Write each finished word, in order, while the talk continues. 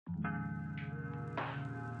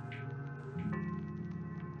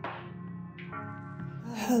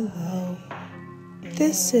Hello,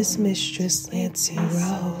 this is Mistress Nancy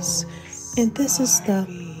Rose, and this is the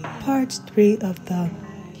part 3 of the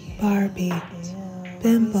Barbie,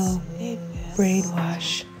 Bimbo,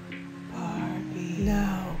 Brainwash.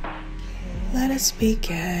 Now, let us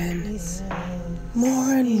begin.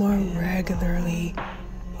 More and more regularly,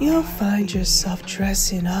 you'll find yourself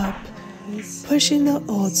dressing up, pushing the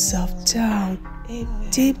old self down,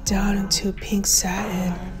 deep down into pink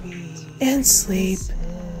satin, and sleep,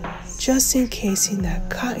 just encasing that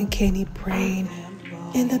cotton candy brain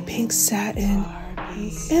in the pink satin,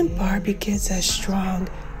 and Barbie gets as strong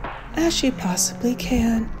as she possibly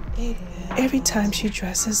can. Every time she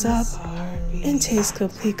dresses up and takes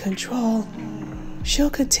complete control, she'll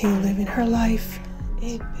continue living her life,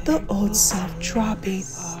 the old self dropping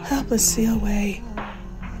helplessly away,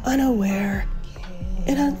 unaware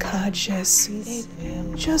and unconscious,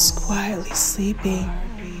 just quietly sleeping,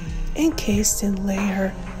 encased in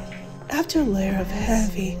layer after layer of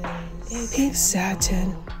heavy pink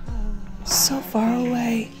satin, so far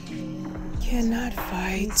away, cannot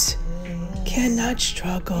fight, cannot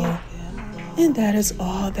struggle, and that is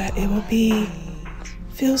all that it will be.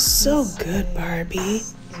 Feels so good, Barbie.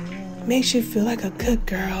 Makes you feel like a good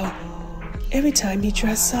girl. Every time you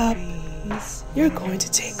dress up, you're going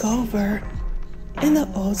to take over, and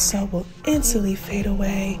the old self will instantly fade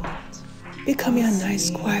away, becoming a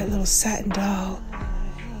nice, quiet little satin doll,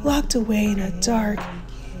 locked away in a dark,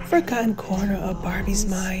 forgotten corner of Barbie's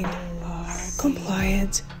mind,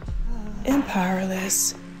 compliant and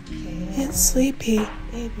powerless and sleepy.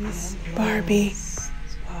 Barbie,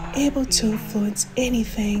 able to influence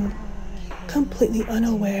anything, completely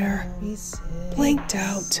unaware, blanked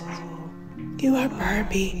out. You are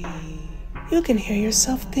Barbie. You can hear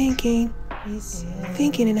yourself thinking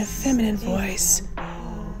in a feminine voice,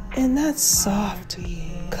 and that soft,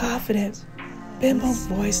 confident Bimbo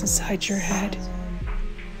voice inside your head.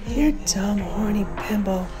 Your dumb, horny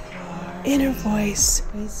Bimbo inner voice.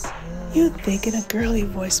 You think in a girly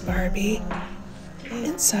voice, Barbie.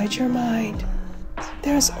 Inside your mind,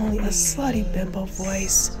 there's only a slutty Bimbo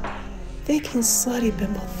voice, thinking slutty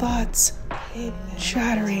Bimbo thoughts,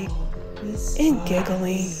 chattering and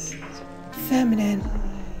giggling, feminine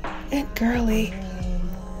and girly.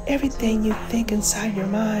 Everything you think inside your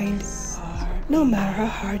mind, no matter how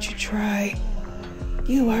hard you try.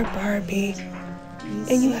 You are Barbie,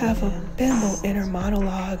 and you have a Bimbo inner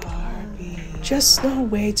monologue. Just no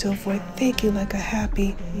way to avoid thinking like a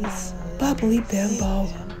happy, bubbly Bimbo,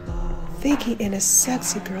 thinking in a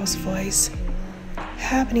sexy girl's voice,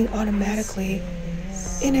 happening automatically.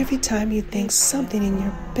 And every time you think something in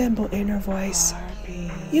your Bimbo inner voice,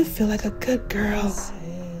 you feel like a good girl.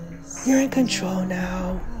 You're in control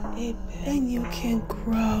now, and you can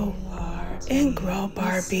grow and grow,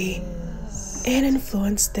 Barbie, and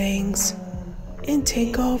influence things and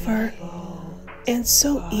take over, and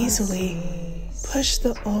so easily push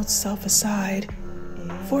the old self aside,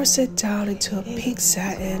 force it down into a pink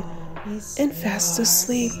satin, and fast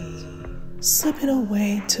asleep, slipping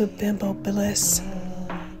away into Bimbo bliss.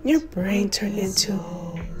 Your brain turned into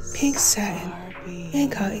pink satin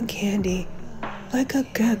and cotton candy like a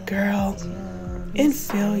good girl, and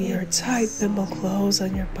feel your tight Bimbo clothes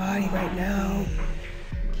on your body right now,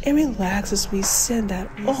 and relax as we send that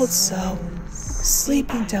old self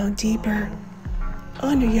sleeping down deeper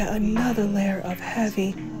under yet another layer of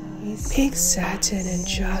heavy pink satin, and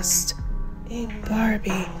just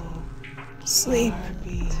Barbie, sleep.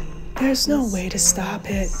 There's no way to stop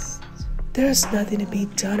it. There's nothing to be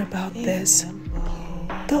done about this.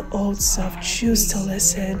 The old self chose to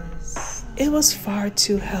listen. It was far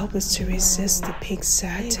too helpless to resist the pink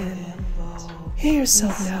satin. Hear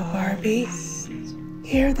yourself now, Barbie.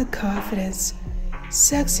 Hear the confidence,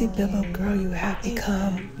 sexy Bimbo girl you have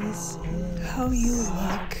become. How you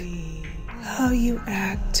look, how you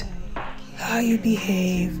act, how you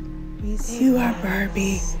behave. You are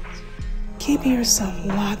Barbie. Keeping yourself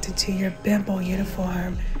locked into your Bimbo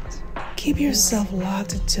uniform. Keep yourself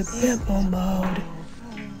locked into Bimbo mode.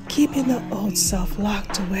 Keeping the old self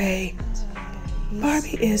locked away.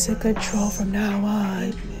 Barbie is in control from now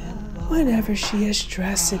on. Whenever she is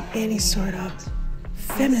dressed in any sort of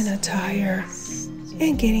feminine attire,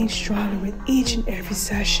 and getting stronger with each and every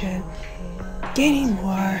session, gaining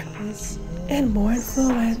more and more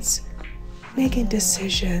influence, making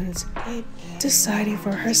decisions, deciding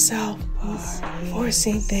for herself,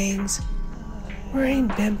 forcing things, wearing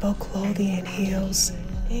Bimbo clothing and heels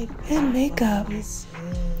and makeup,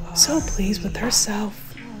 so pleased with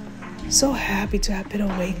herself, so happy to have been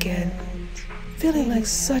awakened, feeling like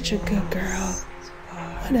such a good girl.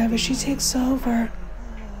 Whenever she takes over,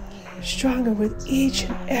 stronger with each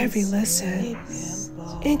and every listen,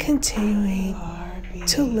 and continuing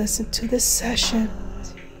to listen to this session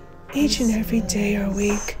each and every day or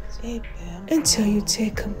week until you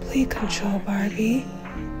take complete control, Barbie.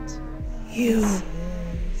 You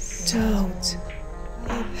don't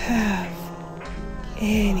have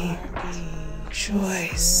any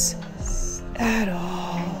choice at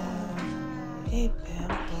all. A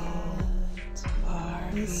Bimbo,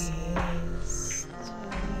 Barbie.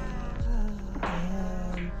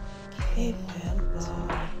 A Bimbo,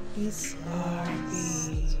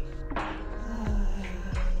 Barbie.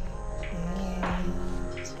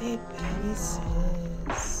 A Bimbo,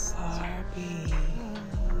 Barbie.